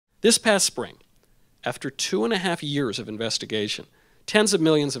This past spring, after 2.5 years of investigation, tens of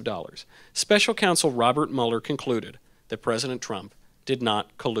millions of dollars, Special Counsel Robert Mueller concluded that President Trump did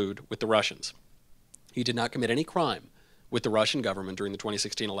not collude with the Russians. He did not commit any crime with the Russian government during the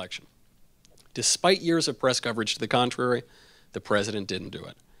 2016 election. Despite years of press coverage to the contrary, the president didn't do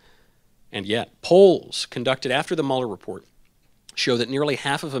it. And yet, polls conducted after the Mueller report show that nearly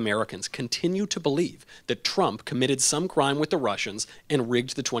half of Americans continue to believe that Trump committed some crime with the Russians and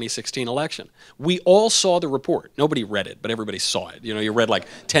rigged the 2016 election. We all saw the report. Nobody read it, but everybody saw it. You know, you read like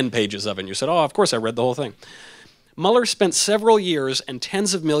 10 pages of it and you said, oh, of course I read the whole thing. Mueller spent several years and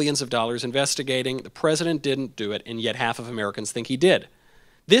tens of millions of dollars investigating. The president didn't do it, and yet half of Americans think he did.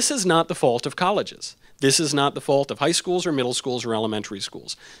 This is not the fault of colleges. This is not the fault of high schools or middle schools or elementary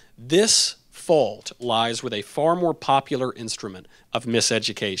schools. This fault lies with a far more popular instrument of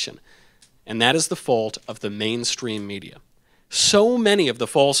miseducation, and that is the fault of the mainstream media. So many of the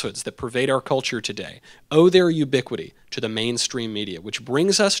falsehoods that pervade our culture today owe their ubiquity to the mainstream media, which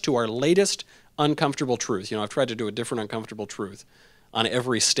brings us to our latest uncomfortable truth. You know, I've tried to do a different uncomfortable truth on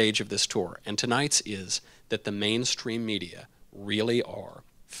every stage of this tour, and tonight's is that the mainstream media really are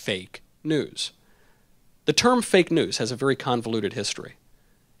fake news. The term fake news has a very convoluted history.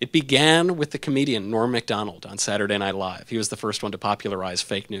 It began with the comedian Norm Macdonald on Saturday Night Live. He was the first one to popularize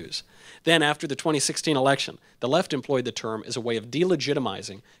fake news. Then, after the 2016 election, the left employed the term as a way of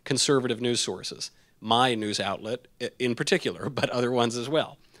delegitimizing conservative news sources, my news outlet in particular, but other ones as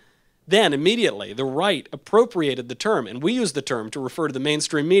well. Then, immediately, the right appropriated the term, and we used the term to refer to the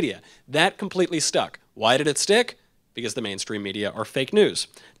mainstream media. That completely stuck. Why did it stick? Because the mainstream media are fake news.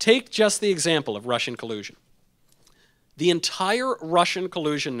 Take just the example of Russian collusion. The entire Russian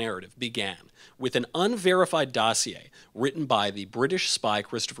collusion narrative began with an unverified dossier written by the British spy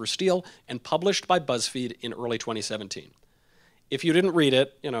Christopher Steele and published by BuzzFeed in early 2017. If you didn't read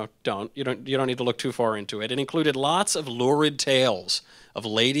it, you don't need to look too far into it. It included lots of lurid tales of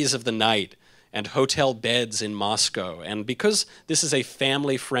ladies of the night and hotel beds in Moscow. And because this is a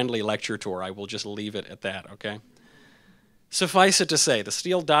family-friendly lecture tour, I will just leave it at that, okay? Suffice it to say, the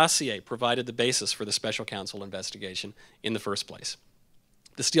Steele Dossier provided the basis for the special counsel investigation in the first place.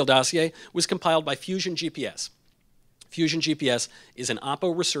 The Steele Dossier was compiled by Fusion GPS. Fusion GPS is an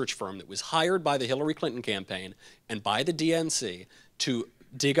Oppo research firm that was hired by the Hillary Clinton campaign and by the DNC to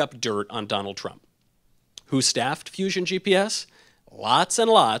dig up dirt on Donald Trump. Who staffed Fusion GPS? Lots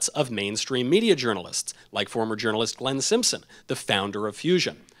and lots of mainstream media journalists, like former journalist Glenn Simpson, the founder of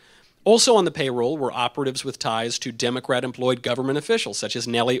Fusion. Also on the payroll were operatives with ties to Democrat-employed government officials, such as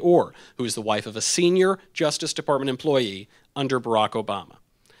Nellie Ohr, who is the wife of a senior Justice Department employee under Barack Obama.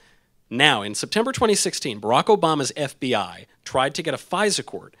 Now, in September 2016, Barack Obama's FBI tried to get a FISA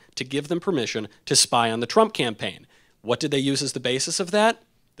court to give them permission to spy on the Trump campaign. What did they use as the basis of that?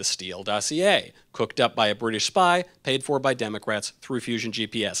 The Steele Dossier, cooked up by a British spy, paid for by Democrats through Fusion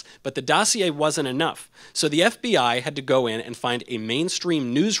GPS. But the dossier wasn't enough, so the FBI had to go in and find a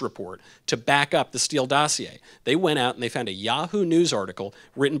mainstream news report to back up the Steele Dossier. They went out and they found a Yahoo News article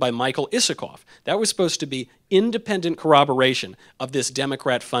written by Michael Isikoff. That was supposed to be independent corroboration of this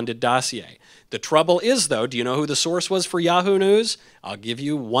Democrat-funded dossier. The trouble is, though, do you know who the source was for Yahoo News? I'll give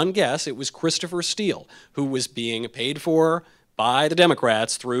you one guess. It was Christopher Steele, who was being paid for by the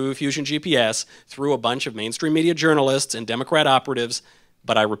Democrats through Fusion GPS, through a bunch of mainstream media journalists and Democrat operatives,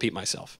 but I repeat myself.